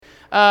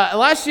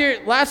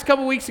Last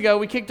couple weeks ago,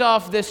 we kicked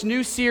off this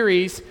new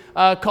series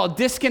called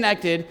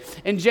Disconnected,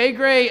 and Jay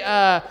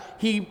Gray,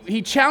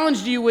 he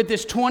challenged you with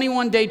this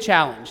 21-day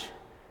challenge.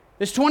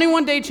 This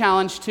 21-day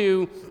challenge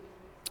to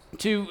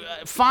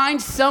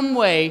find some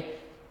way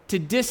to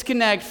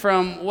disconnect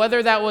from,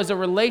 whether that was a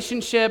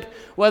relationship,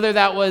 whether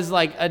that was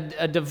like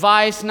a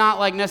device, not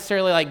like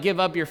necessarily like give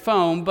up your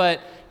phone, but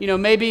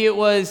maybe it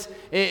was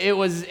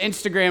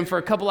Instagram for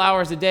a couple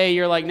hours a day.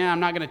 You're like, nah, I'm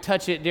not going to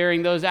touch it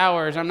during those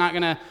hours. I'm not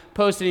going to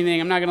post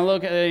anything. I'm not going to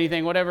look at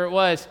anything, whatever it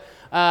was.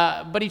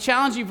 But he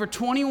challenged you for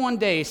 21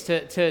 days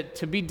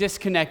to be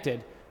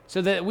disconnected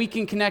so that we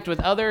can connect with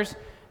others,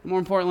 more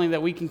importantly,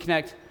 that we can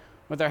connect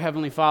with our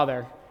Heavenly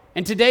Father.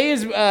 And today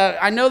is,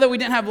 I know that we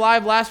didn't have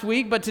live last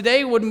week, but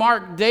today would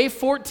mark day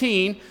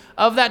 14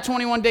 of that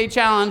 21-day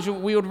challenge.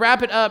 We would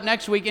wrap it up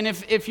next week. And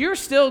if you're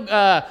still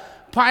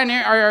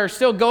pioneer or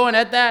still going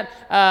at that,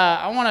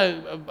 I want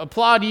to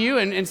applaud you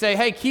and say,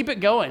 hey, keep it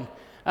going.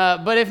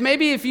 But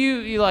if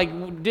you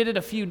like did it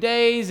a few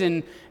days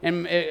and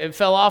it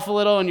fell off a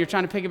little and you're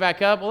trying to pick it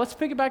back up, well, let's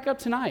pick it back up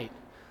tonight.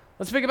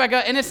 Let's pick it back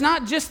up. And it's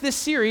not just this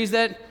series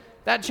that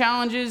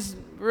challenge is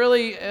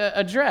really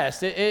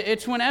addressed.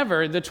 It's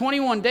whenever. The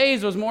 21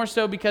 days was more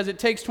so because it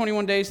takes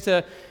 21 days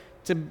to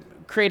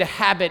create a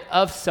habit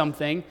of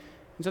something.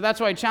 And so that's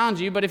why I challenge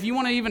you. But if you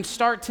want to even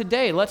start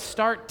today, let's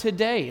start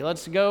today.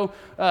 Let's go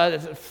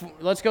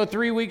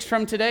 3 weeks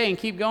from today and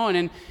keep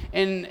going.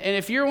 And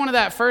if you're one of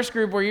that first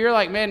group where you're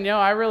like, man,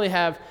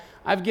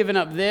 I've given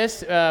up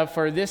this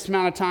for this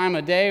amount of time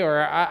a day, or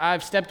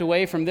I've stepped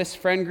away from this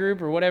friend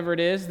group or whatever it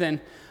is, then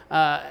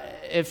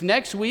if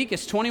next week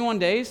is 21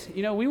 days,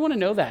 we want to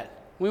know that.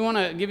 We want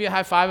to give you a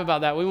high five about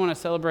that. We want to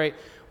celebrate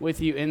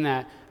with you in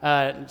that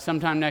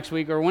sometime next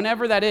week or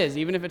whenever that is,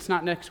 even if it's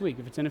not next week,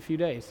 if it's in a few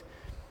days.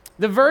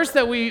 The verse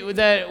that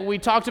we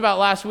talked about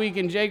last week,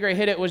 and Jay Gray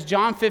hit it, was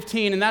John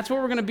 15, and that's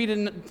what we're going to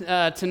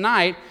be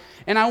tonight.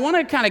 And I want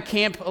to kind of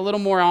camp a little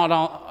more out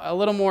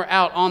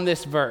on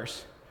this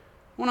verse.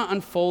 I want to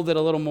unfold it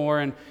a little more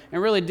and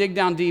really dig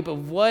down deep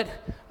of what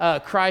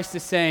Christ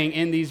is saying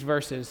in these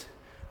verses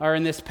or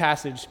in this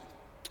passage.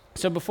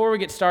 So before we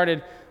get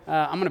started,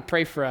 I'm going to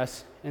pray for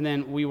us, and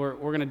then we're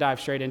going to dive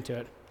straight into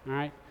it. All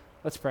right?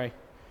 Let's pray.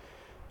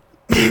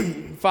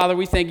 Father,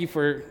 we thank you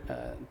for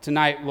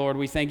tonight, Lord.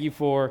 We thank you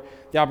for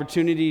the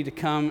opportunity to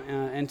come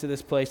into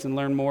this place and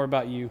learn more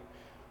about you.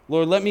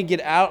 Lord, let me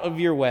get out of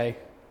your way.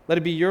 Let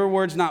it be your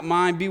words, not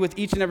mine. Be with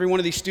each and every one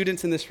of these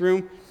students in this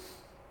room,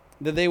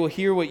 that they will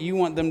hear what you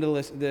want them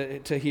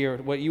to hear,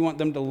 what you want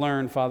them to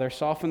learn, Father.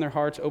 Soften their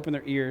hearts, open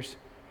their ears.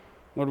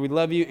 Lord, we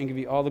love you and give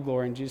you all the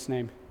glory. In Jesus'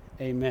 name,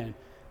 amen.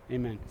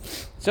 Amen.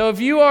 So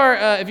if you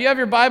have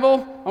your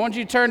Bible, I want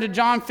you to turn to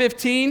John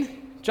 15.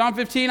 John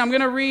 15, I'm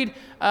going to read,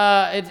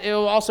 it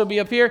will also be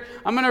up here.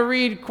 I'm going to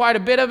read quite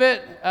a bit of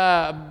it,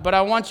 but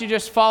I want you to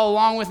just follow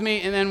along with me,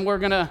 and then we're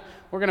going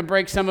to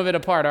break some of it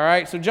apart, all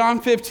right? So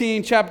John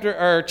 15,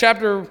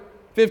 chapter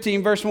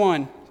 15, verse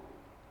 1. It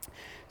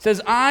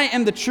says, I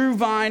am the true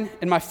vine,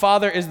 and my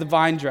Father is the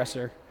vine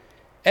dresser.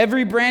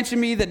 Every branch in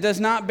me that does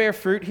not bear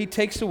fruit, he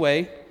takes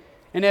away,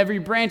 and every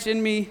branch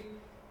in me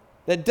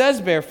that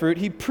does bear fruit,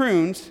 he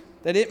prunes,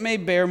 that it may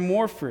bear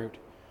more fruit.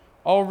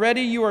 Already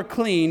you are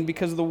clean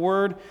because of the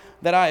word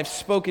that I have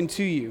spoken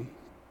to you.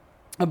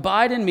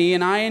 Abide in me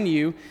and I in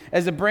you,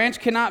 as a branch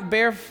cannot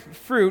bear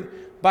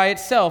fruit by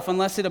itself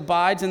unless it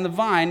abides in the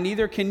vine,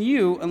 neither can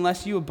you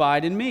unless you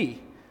abide in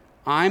me.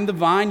 I am the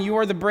vine, you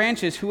are the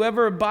branches.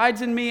 Whoever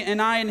abides in me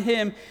and I in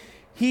him,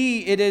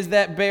 he it is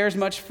that bears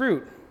much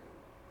fruit.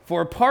 For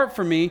apart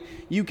from me,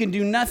 you can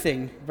do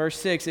nothing. Verse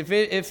 6,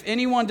 if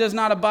anyone does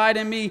not abide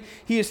in me,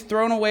 he is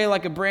thrown away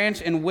like a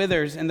branch and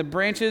withers, and the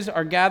branches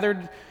are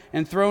gathered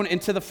and thrown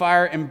into the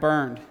fire and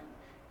burned.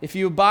 If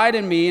you abide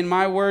in me and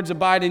my words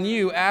abide in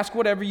you, ask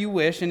whatever you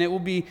wish, and it will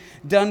be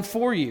done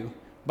for you.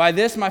 By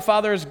this my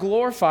Father is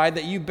glorified,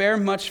 that you bear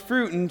much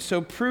fruit, and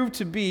so prove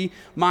to be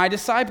my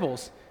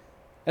disciples.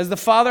 As the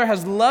Father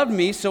has loved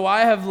me, so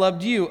I have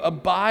loved you.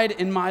 Abide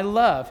in my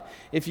love.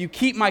 If you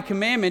keep my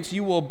commandments,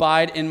 you will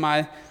abide in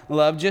my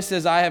love, just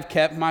as I have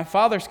kept my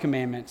Father's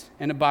commandments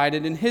and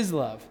abided in his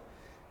love.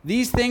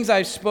 These things I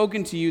have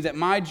spoken to you, that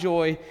my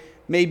joy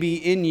may be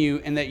in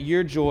you, and that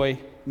your joy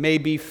may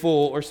be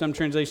full, or some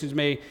translations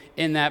may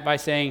end that by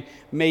saying,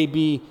 may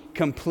be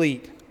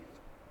complete.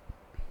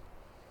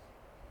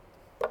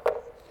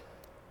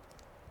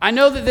 I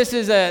know that this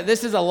is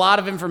a lot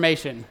of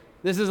information.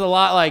 This is a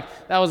lot,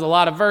 that was a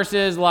lot of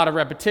verses, a lot of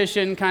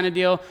repetition kind of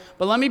deal.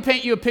 But let me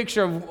paint you a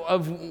picture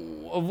of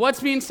what's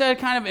being said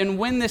and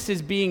when this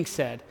is being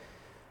said.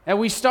 And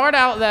we start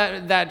out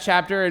that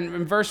chapter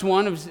in verse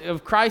 1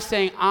 of Christ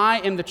saying,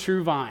 I am the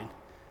true vine.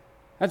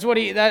 That's what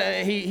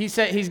he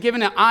said. He's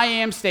given an I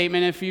am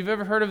statement. If you've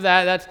ever heard of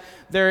that, that's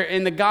there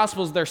in the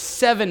Gospels. There's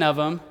 7 of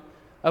them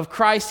of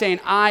Christ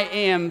saying, I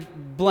am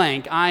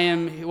blank. I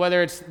am,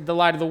 whether it's the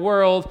light of the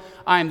world,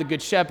 I am the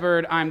good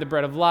shepherd, I am the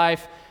bread of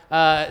life.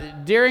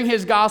 During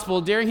his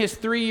gospel, during his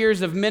 3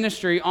 years of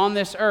ministry on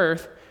this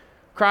earth,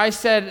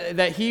 Christ said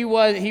that he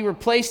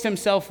replaced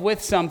himself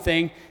with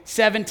something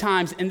 7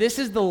 times, and this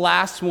is the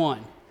last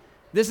one.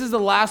 This is the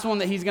last one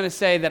that he's going to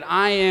say, that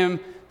I am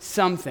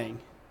something.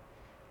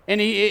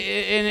 And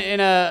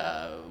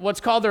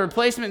what's called the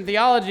replacement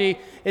theology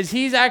is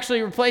he's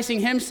actually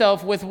replacing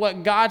himself with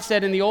what God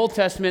said in the Old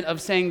Testament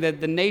of saying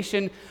that the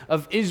nation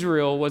of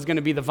Israel was going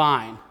to be the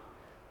vine,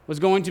 was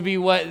going to be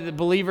what the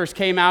believers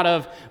came out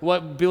of,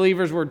 what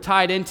believers were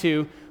tied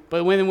into.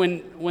 But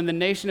when the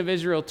nation of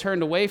Israel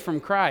turned away from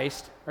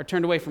Christ, or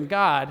turned away from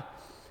God,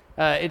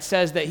 it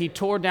says that he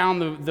tore down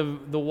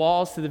the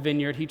walls to the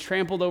vineyard, he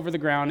trampled over the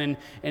ground,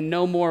 and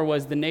no more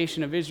was the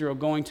nation of Israel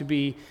going to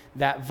be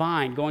that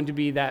vine, going to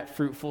be that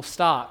fruitful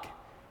stock.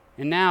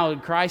 And now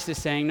Christ is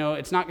saying, no,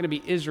 it's not going to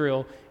be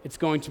Israel, it's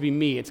going to be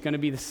me. It's going to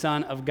be the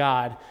Son of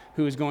God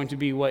who is going to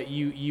be what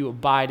you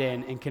abide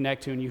in and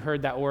connect to. And you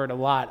heard that word a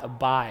lot,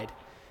 abide.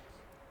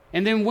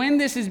 And then when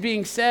this is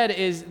being said,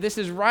 this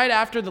is right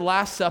after the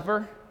Last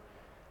Supper.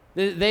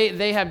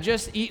 They have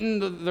just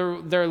eaten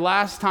their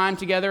last time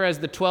together as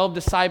the 12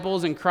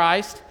 disciples in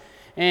Christ.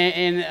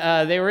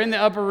 And they were in the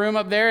upper room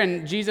up there,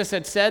 and Jesus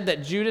had said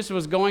that Judas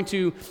was going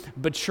to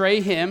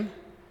betray him.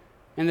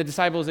 And the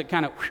disciples, it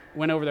kind of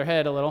went over their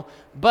head a little.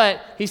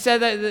 But he said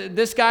that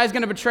this guy's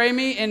going to betray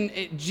me,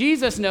 and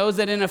Jesus knows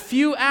that in a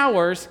few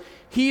hours,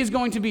 he is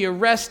going to be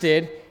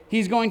arrested.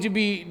 He's going to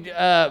be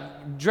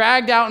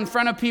dragged out in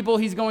front of people.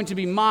 He's going to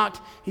be mocked.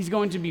 He's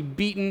going to be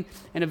beaten.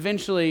 And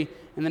eventually,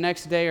 in the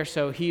next day or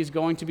so, he is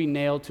going to be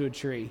nailed to a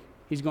tree.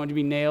 He's going to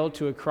be nailed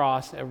to a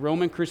cross, a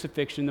Roman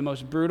crucifixion, the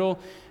most brutal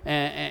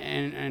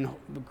and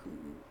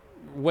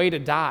way to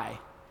die,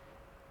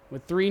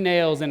 with 3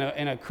 nails and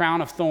a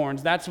crown of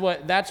thorns. That's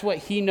what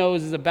he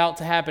knows is about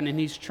to happen. And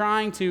he's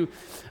trying to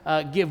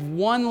give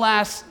one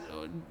last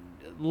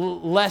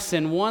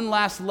lesson, one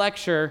last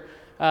lecture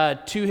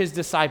to his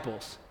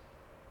disciples.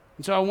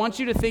 And so I want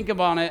you to think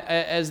about it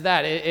as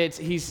that.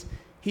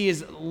 He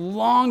is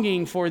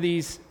longing for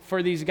these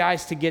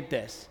guys to get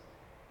this.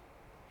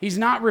 He's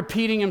not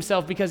repeating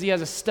himself because he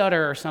has a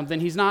stutter or something.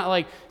 He's not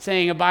like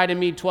saying, abide in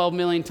me 12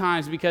 million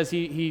times because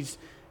he's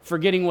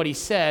forgetting what he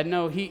said.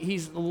 No,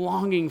 he's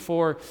longing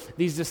for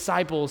these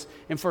disciples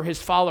and for his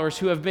followers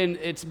who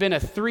it's been a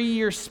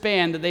 3-year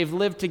span that they've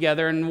lived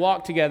together and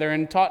walked together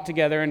and taught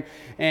together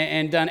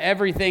and done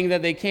everything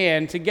that they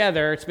can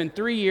together. It's been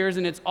 3 years,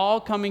 and it's all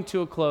coming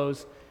to a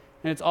close,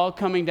 and it's all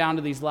coming down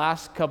to these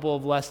last couple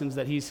of lessons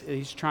that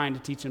he's trying to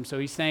teach them. So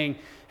he's saying,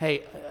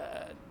 hey,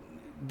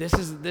 this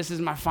is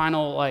my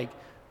final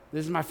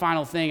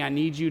thing. I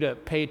need you to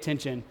pay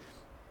attention.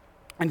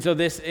 And so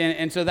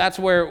so that's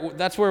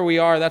where we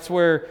are. That's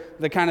where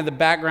the kind of the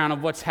background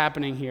of what's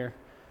happening here.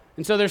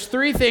 And so there's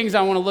 3 things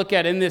I want to look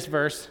at in this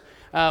verse.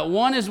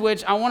 One is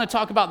which I want to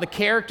talk about the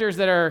characters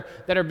that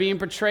are being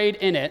portrayed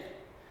in it,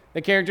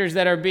 the characters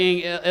that are being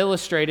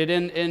illustrated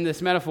in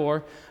this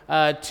metaphor.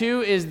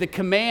 2 is the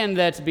command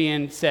that's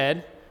being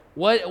said.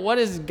 What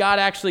is God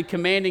actually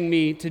commanding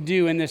me to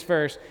do in this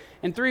verse?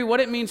 And 3, what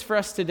it means for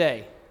us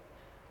today.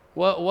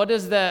 What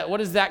does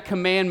that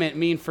commandment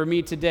mean for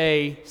me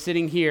today,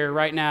 sitting here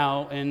right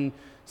now in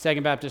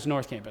Second Baptist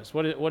North Campus?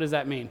 What does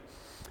that mean?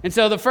 And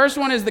so the first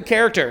one is the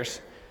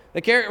characters.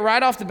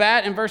 Right off the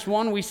bat in verse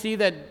 1, we see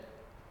that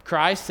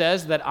Christ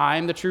says that I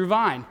am the true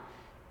vine.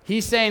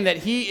 He's saying that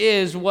he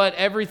is what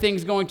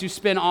everything's going to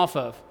spin off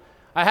of.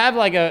 I have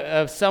like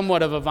a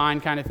somewhat of a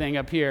vine kind of thing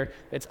up here.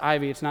 It's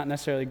ivy. It's not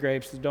necessarily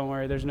grapes. Don't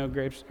worry, there's no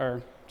grapes.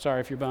 Or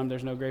sorry if you're bummed,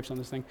 there's no grapes on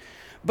this thing.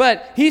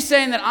 But he's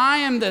saying that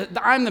I'm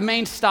the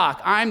main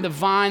stock. I'm the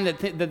vine that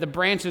the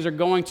branches are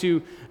going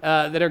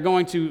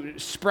to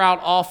sprout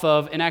off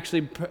of and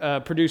actually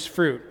produce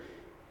fruit.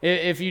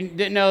 If you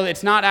didn't know,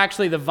 it's not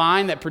actually the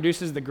vine that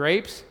produces the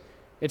grapes.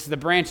 It's the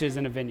branches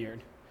in a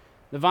vineyard.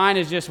 The vine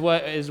is just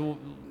what is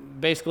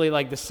basically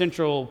like the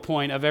central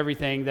point of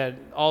everything, that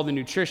all the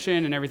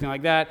nutrition and everything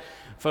like that,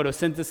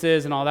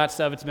 photosynthesis and all that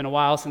stuff. It's been a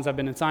while since I've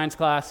been in science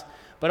class.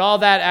 But all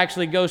that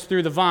actually goes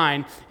through the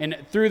vine and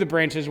through the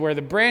branches, where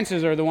the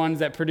branches are the ones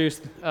that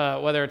produce,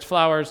 whether it's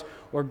flowers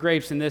or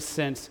grapes in this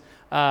sense,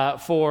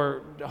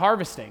 for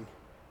harvesting.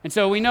 And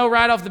so we know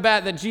right off the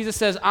bat that Jesus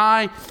says,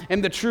 I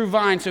am the true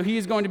vine. So he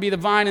is going to be the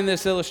vine in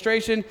this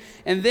illustration.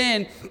 And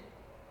then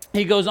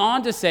he goes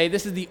on to say,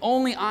 this is the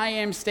only I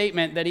am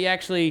statement that he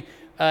actually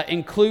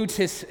includes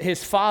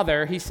his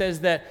Father. He says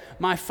that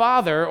my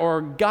Father,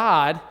 or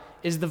God,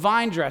 is the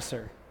vine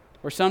dresser.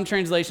 Or some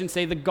translations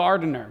say the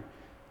gardener.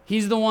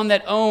 He's the one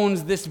that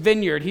owns this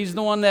vineyard. He's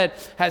the one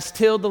that has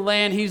tilled the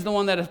land. He's the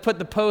one that has put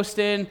the post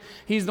in.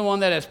 He's the one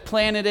that has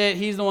planted it.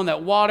 He's the one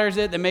that waters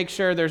it, that makes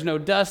sure there's no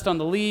dust on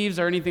the leaves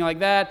or anything like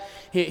that.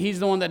 He's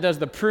the one that does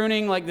the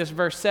pruning, like this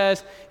verse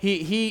says.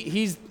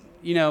 He's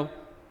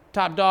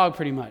top dog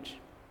pretty much.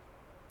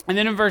 And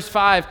then in verse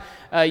 5,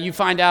 you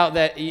find out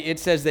that it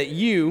says that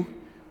you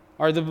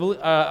are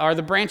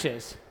the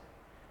branches.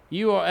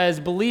 You are,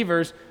 as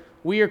believers,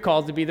 we are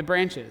called to be the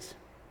branches.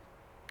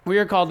 We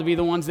are called to be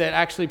the ones that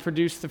actually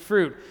produce the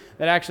fruit,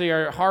 that actually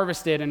are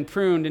harvested and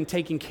pruned and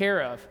taken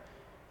care of.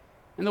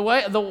 And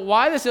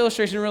why this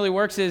illustration really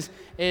works is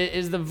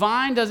the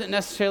vine doesn't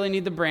necessarily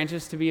need the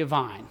branches to be a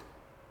vine.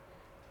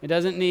 It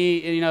doesn't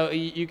need,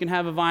 you can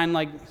have a vine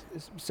like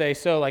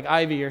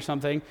ivy or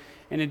something,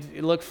 and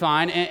it looks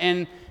fine.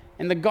 And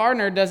the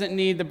gardener doesn't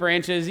need the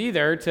branches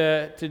either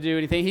to do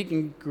anything. He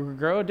can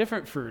grow a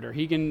different fruit, or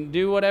he can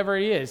do whatever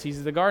he is.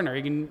 He's the gardener.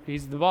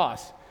 He's the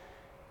boss.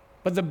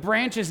 But the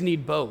branches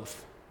need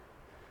both.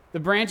 The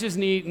branches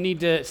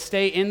need to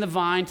stay in the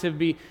vine to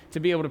be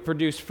able to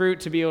produce fruit,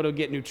 to be able to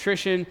get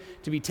nutrition,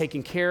 to be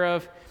taken care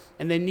of.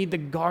 And they need the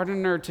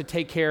gardener to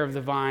take care of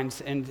the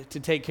vines and to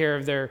take care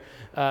of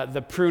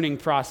the pruning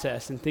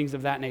process and things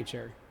of that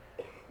nature.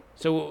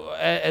 So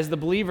as the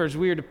believers,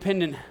 we are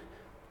dependent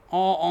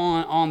all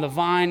on the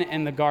vine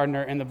and the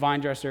gardener and the vine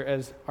dresser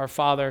as our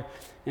Father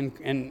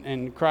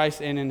in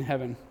Christ and in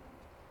heaven.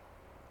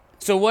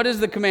 So what is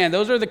the command?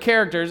 Those are the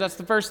characters. That's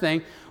the first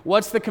thing.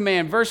 What's the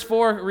command? Verse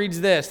 4 reads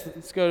this.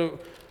 Let's go to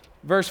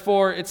verse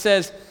 4. It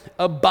says,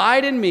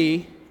 "Abide in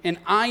me, and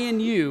I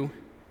in you,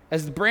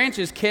 as the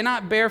branches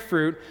cannot bear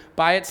fruit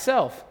by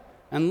itself,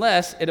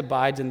 unless it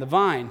abides in the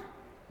vine.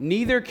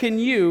 Neither can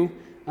you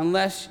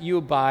unless you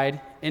abide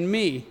in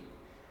me."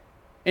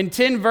 In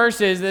 10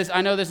 verses,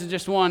 I know this is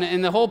just one,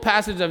 in the whole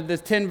passage of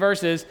this 10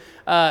 verses,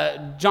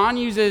 John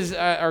uses,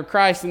 or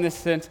Christ in this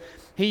sense,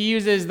 he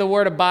uses the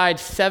word abide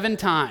 7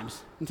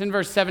 times. In 10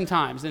 verses, 7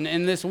 times. And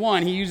in this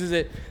one, he uses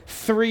it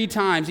 3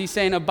 times. He's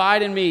saying,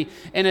 abide in me.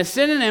 And a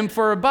synonym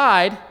for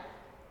abide,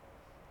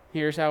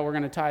 here's how we're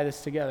going to tie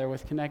this together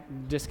with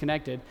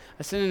disconnected.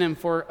 A synonym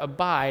for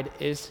abide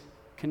is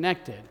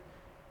connected.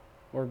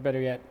 Or better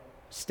yet,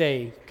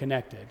 stay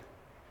connected.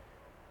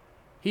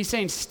 He's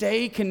saying,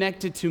 stay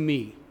connected to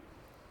me.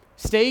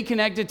 Stay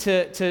connected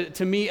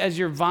to me as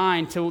your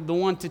vine, to the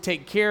one to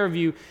take care of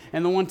you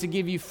and the one to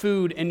give you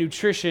food and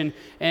nutrition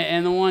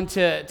and the one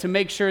to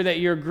make sure that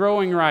you're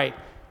growing right.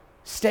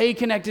 Stay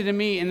connected to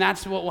me, and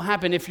that's what will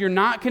happen. If you're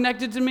not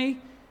connected to me,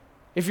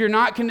 if you're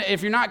not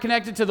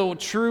connected to the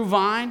true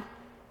vine,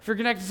 if you're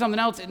connected to something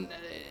else,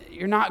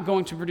 you're not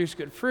going to produce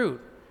good fruit.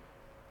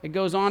 It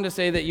goes on to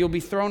say that you'll be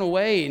thrown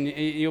away and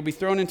you'll be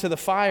thrown into the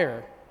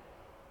fire.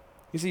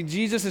 You see,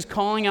 Jesus is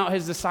calling out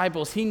his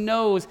disciples. He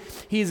knows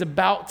he's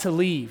about to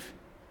leave.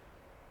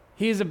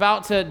 He is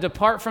about to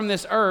depart from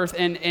this earth,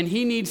 and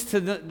he needs to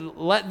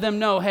let them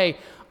know, hey,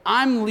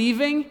 I'm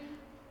leaving,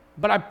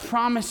 but I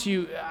promise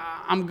you,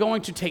 I'm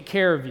going to take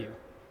care of you.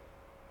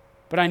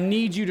 But I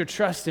need you to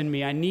trust in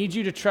me. I need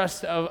you to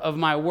trust of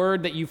my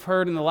word that you've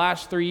heard in the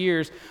last 3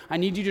 years. I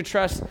need you to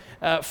trust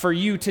for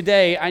you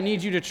today. I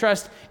need you to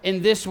trust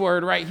in this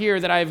word right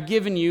here that I have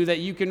given you, that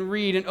you can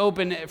read and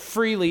open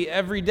freely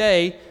every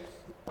day.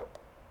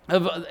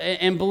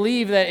 And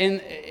believe that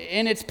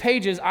in its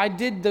pages, I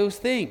did those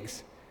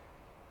things.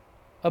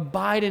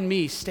 Abide in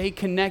me, stay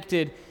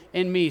connected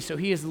in me. So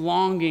he is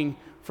longing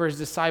for his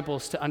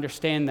disciples to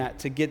understand that,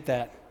 to get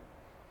that.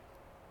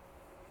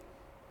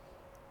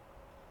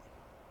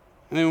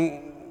 And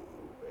then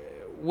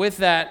with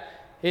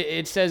that,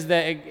 it says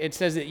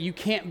that you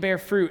can't bear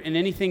fruit in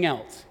anything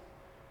else.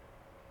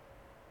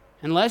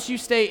 Unless you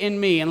stay in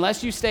me,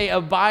 unless you stay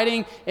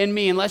abiding in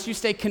me, unless you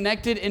stay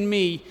connected in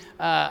me,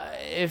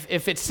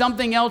 if it's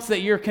something else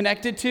that you're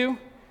connected to,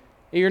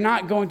 you're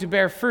not going to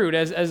bear fruit,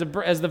 as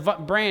the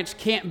branch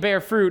can't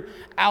bear fruit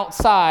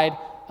outside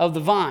of the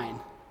vine.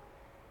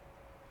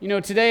 You know,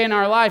 today in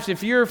our lives,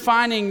 if you're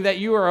finding that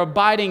you are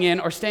abiding in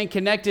or staying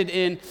connected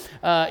in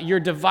your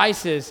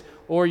devices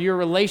or your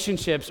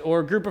relationships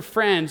or a group of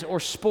friends or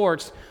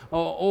sports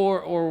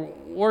or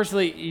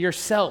worstly,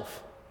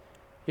 yourself,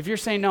 if you're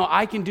saying, no,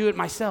 I can do it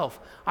myself,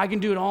 I can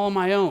do it all on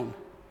my own,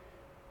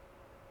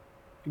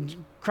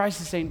 Christ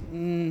is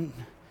saying,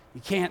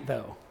 you can't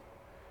though.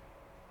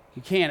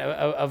 You can't.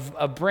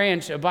 A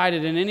branch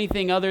abided in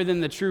anything other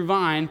than the true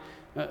vine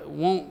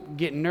won't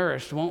get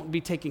nourished, won't be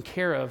taken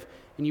care of,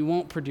 and you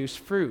won't produce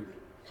fruit.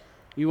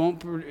 You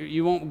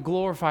won't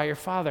glorify your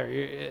Father.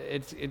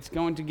 It's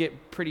going to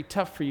get pretty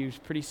tough for you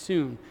pretty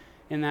soon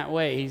in that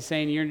way. He's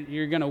saying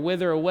you're going to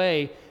wither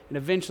away and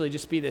eventually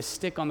just be this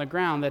stick on the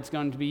ground that's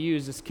going to be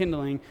used as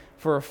kindling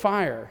for a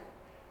fire.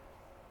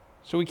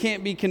 So we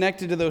can't be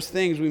connected to those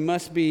things. We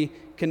must be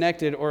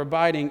connected or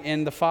abiding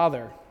in the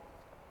Father.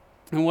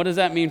 And what does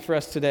that mean for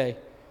us today?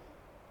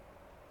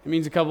 It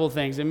means a couple of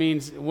things. It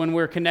means when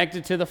we're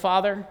connected to the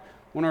Father,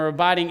 when we're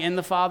abiding in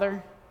the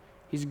Father,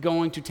 He's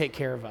going to take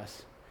care of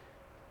us.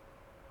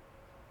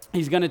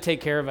 He's going to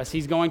take care of us.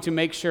 He's going to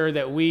make sure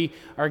that we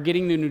are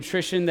getting the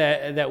nutrition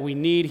that we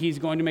need. He's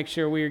going to make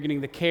sure we are getting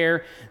the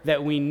care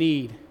that we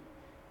need.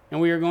 And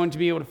we are going to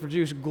be able to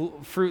produce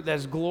fruit that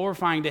is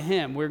glorifying to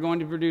Him. We're going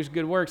to produce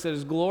good works that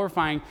is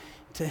glorifying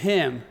to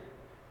Him.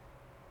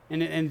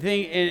 And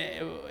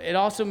it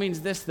also means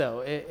this,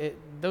 though.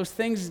 Those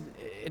things,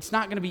 it's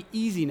not going to be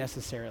easy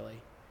necessarily.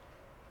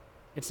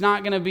 It's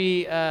not going to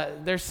be,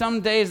 there's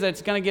some days that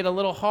it's going to get a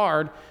little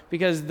hard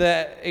because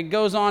it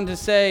goes on to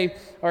say,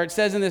 or it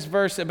says in this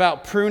verse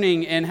about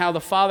pruning and how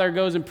the Father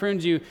goes and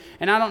prunes you.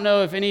 And I don't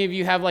know if any of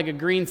you have like a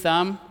green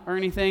thumb or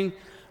anything,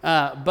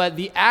 but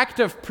the act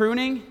of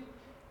pruning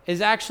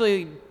is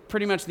actually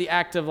pretty much the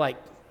act of like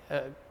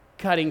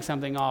cutting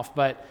something off,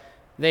 but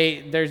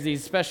there's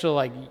these special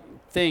like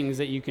things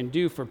that you can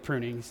do for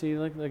pruning. See,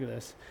 look at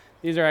this.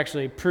 These are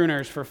actually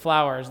pruners for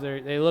flowers.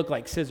 They look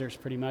like scissors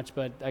pretty much,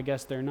 but I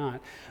guess they're not.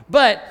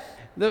 But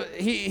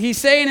he's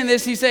saying in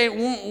this, he's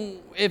saying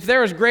if there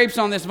was grapes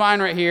on this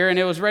vine right here and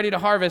it was ready to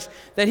harvest,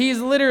 that he's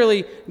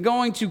literally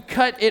going to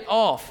cut it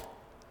off.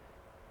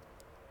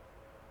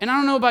 And I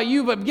don't know about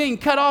you, but getting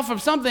cut off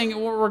of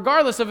something,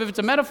 regardless of if it's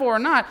a metaphor or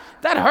not,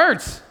 that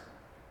hurts.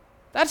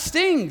 That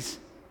stings.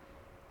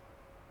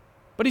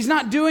 But he's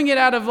not doing it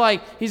out of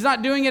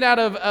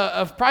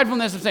of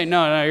pridefulness of saying,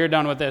 no, you're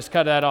done with this,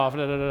 cut that off,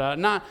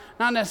 Not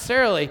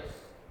necessarily.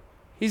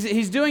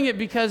 He's doing it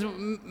because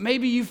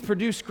maybe you've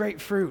produced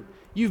great fruit.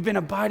 You've been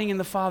abiding in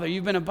the Father.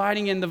 You've been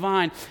abiding in the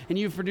vine, and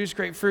you've produced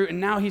great fruit.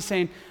 And now he's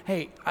saying,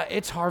 hey,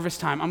 it's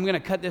harvest time. I'm going to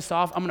cut this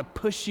off. I'm going to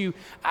push you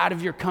out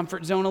of your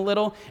comfort zone a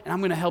little, and I'm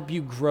going to help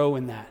you grow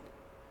in that.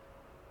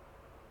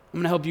 I'm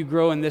going to help you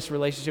grow in this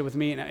relationship with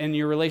me and in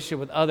your relationship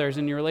with others,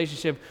 in your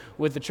relationship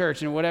with the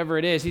church, and whatever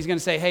it is. He's going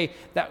to say, hey,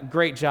 that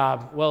great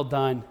job, well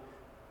done.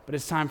 But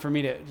it's time for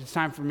me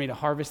to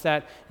harvest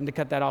that and to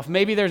cut that off.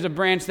 Maybe there's a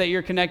branch that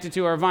you're connected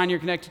to or a vine you're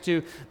connected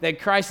to that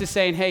Christ is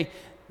saying, hey,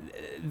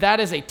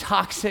 that is a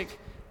toxic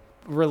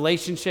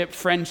relationship,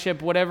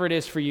 friendship, whatever it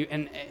is for you,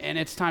 and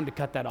it's time to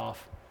cut that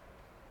off.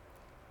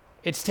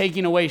 It's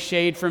taking away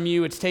shade from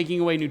you. It's taking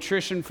away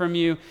nutrition from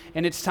you,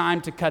 and it's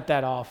time to cut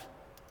that off.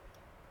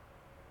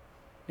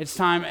 It's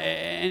time,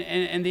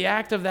 and the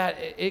act of that,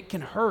 it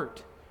can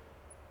hurt.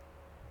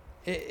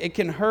 It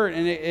can hurt,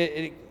 and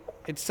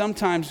it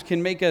sometimes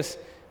can make us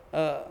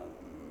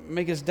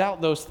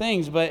doubt those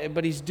things.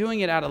 But he's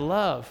doing it out of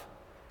love.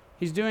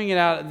 He's doing it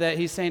out that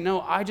he's saying,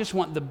 no, I just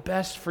want the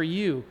best for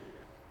you.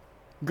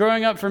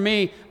 Growing up for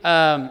me,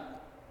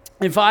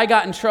 if I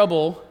got in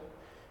trouble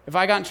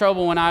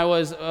when I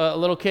was a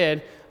little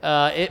kid,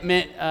 it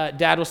meant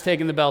Dad was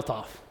taking the belt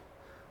off.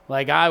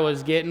 Like I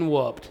was getting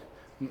whooped.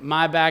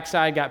 My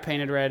backside got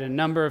painted red a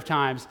number of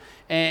times.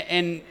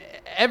 And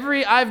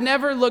I've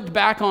never looked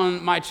back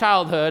on my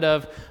childhood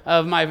of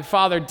my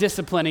father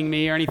disciplining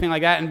me or anything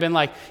like that and been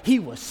like, he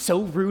was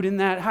so rude in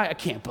that. I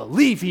can't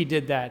believe he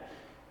did that.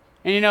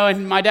 And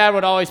and my dad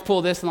would always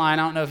pull this line.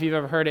 I don't know if you've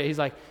ever heard it. He's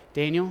like,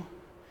 Daniel,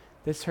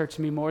 this hurts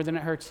me more than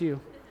it hurts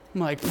you. I'm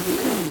like,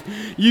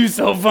 you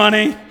so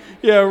funny.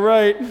 Yeah,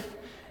 right.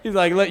 He's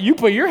like, let you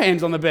put your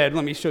hands on the bed.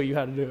 Let me show you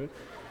how to do it.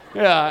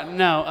 Yeah,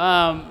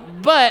 no.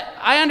 But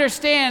I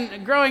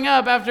understand growing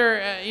up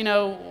after,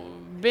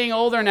 being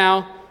older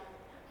now,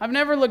 I've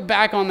never looked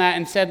back on that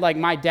and said, like,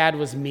 my dad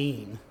was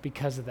mean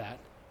because of that.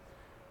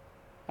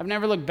 I've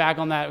never looked back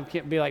on that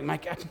and be like,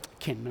 I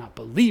cannot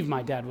believe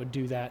my dad would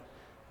do that.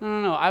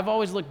 No. I've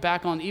always looked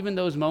back on even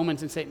those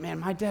moments and say, man,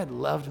 my dad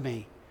loved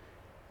me.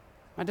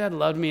 My dad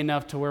loved me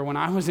enough to where when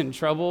I was in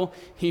trouble,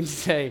 he'd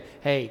say,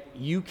 hey,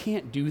 you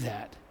can't do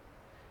that.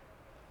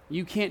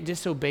 You can't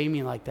disobey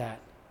me like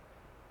that.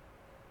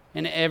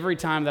 And every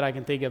time that I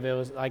can think of it,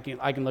 was I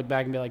can look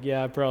back and be like,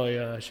 yeah, I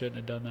probably shouldn't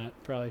have done that.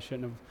 Probably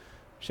shouldn't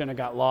have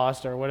got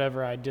lost or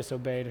whatever. I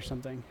disobeyed or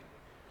something.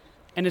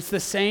 And it's the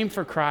same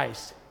for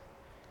Christ.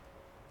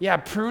 Yeah,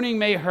 pruning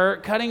may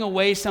hurt, cutting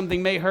away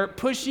something may hurt,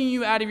 pushing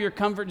you out of your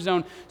comfort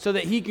zone so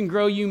that he can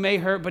grow you may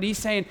hurt, but he's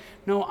saying,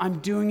 no, I'm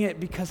doing it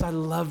because I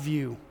love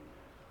you.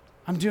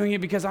 I'm doing it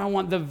because I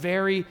want the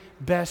very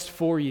best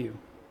for you.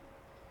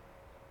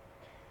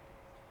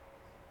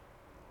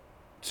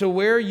 So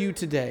where are you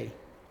today?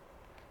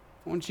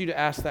 I want you to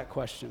ask that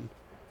question.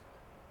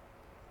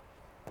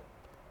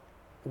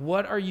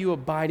 What are you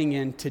abiding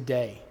in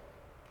today?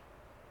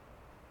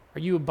 Are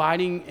you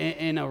abiding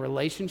in a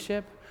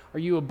relationship? Are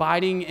you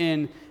abiding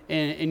in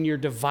your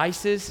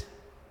devices?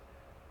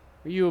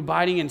 Are you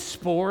abiding in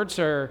sports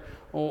or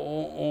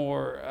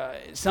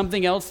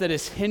something else that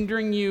is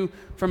hindering you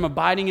from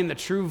abiding in the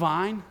true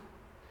vine?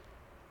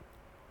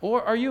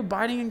 Or are you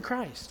abiding in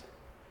Christ?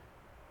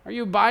 Are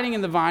you abiding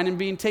in the vine and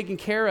being taken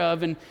care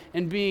of and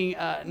being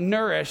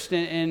nourished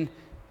and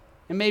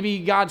maybe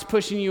God's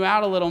pushing you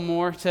out a little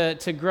more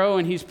to grow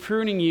and he's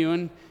pruning you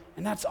and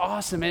that's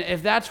awesome. And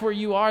if that's where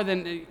you are,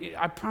 then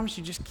I promise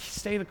you, just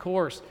stay the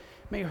course.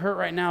 It may hurt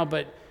right now,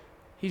 but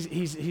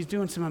he's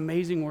doing some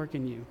amazing work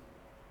in you.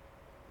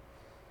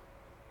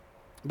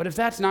 But if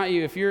that's not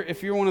you, if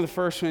you're one of the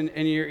first and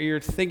you're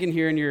thinking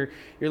here and you're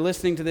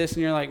listening to this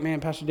and you're like, man,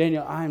 Pastor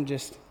Daniel, I'm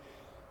just,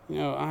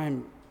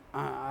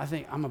 I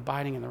think I'm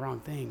abiding in the wrong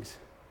things.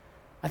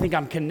 I think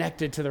I'm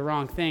connected to the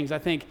wrong things. I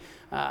think,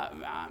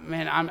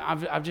 man,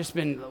 I've just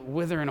been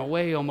withering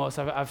away almost.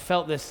 I've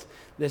felt this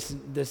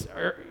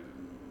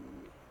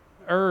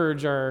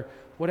urge or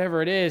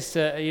whatever it is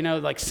to,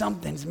 like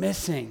something's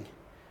missing.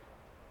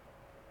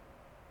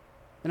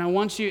 And I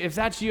want you, if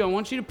that's you, I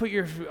want you to put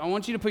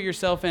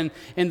yourself in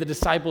the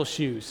disciples'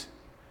 shoes.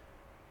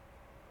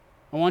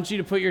 I want you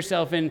to put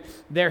yourself in,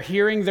 they're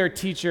hearing their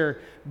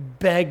teacher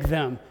beg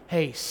them,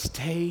 hey,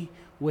 stay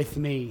with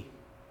me.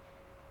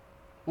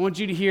 I want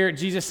you to hear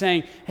Jesus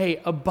saying, hey,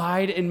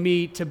 abide in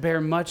me to bear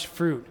much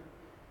fruit.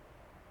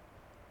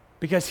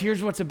 Because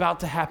here's what's about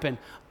to happen.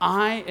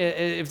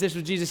 If this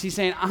was Jesus, he's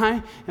saying,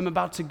 I am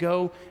about to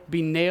go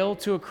be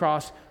nailed to a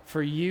cross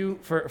for you,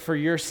 for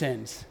your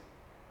sins.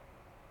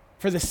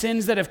 For the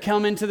sins that have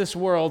come into this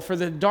world, for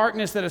the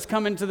darkness that has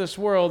come into this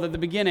world at the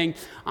beginning,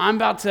 I'm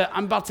about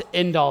to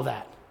end all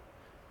that.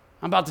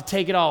 I'm about to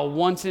take it all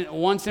once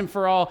and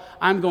for all.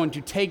 I'm going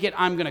to take it.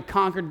 I'm going to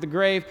conquer the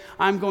grave.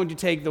 I'm going to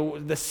take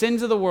the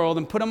sins of the world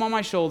and put them on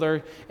my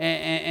shoulder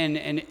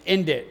and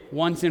end it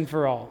once and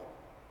for all.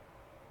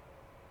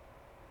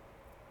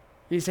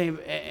 He's saying,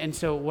 and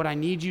so what I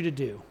need you to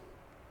do,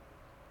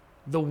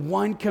 the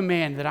one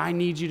command that I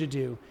need you to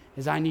do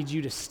is I need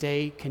you to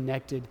stay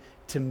connected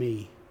to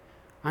me.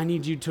 I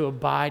need you to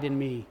abide in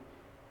me.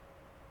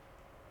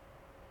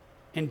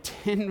 In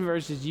 10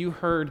 verses, you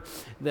heard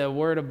the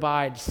word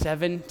abide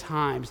 7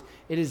 times.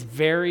 It is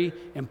very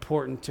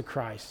important to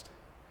Christ.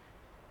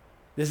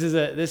 This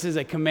is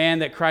a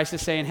command that Christ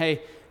is saying,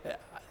 hey,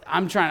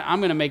 I'm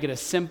going to make it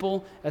as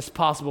simple as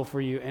possible for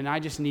you, and I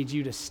just need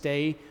you to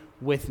stay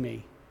with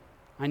me.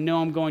 I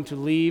know I'm going to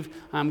leave.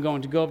 I'm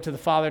going to go up to the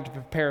Father to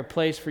prepare a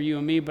place for you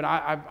and me, but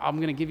I'm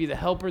going to give you the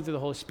helper through the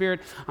Holy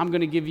Spirit. I'm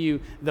going to give you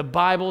the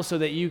Bible so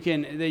that you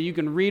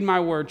can read my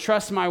word,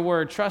 trust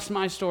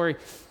my story,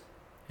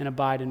 and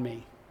abide in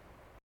me.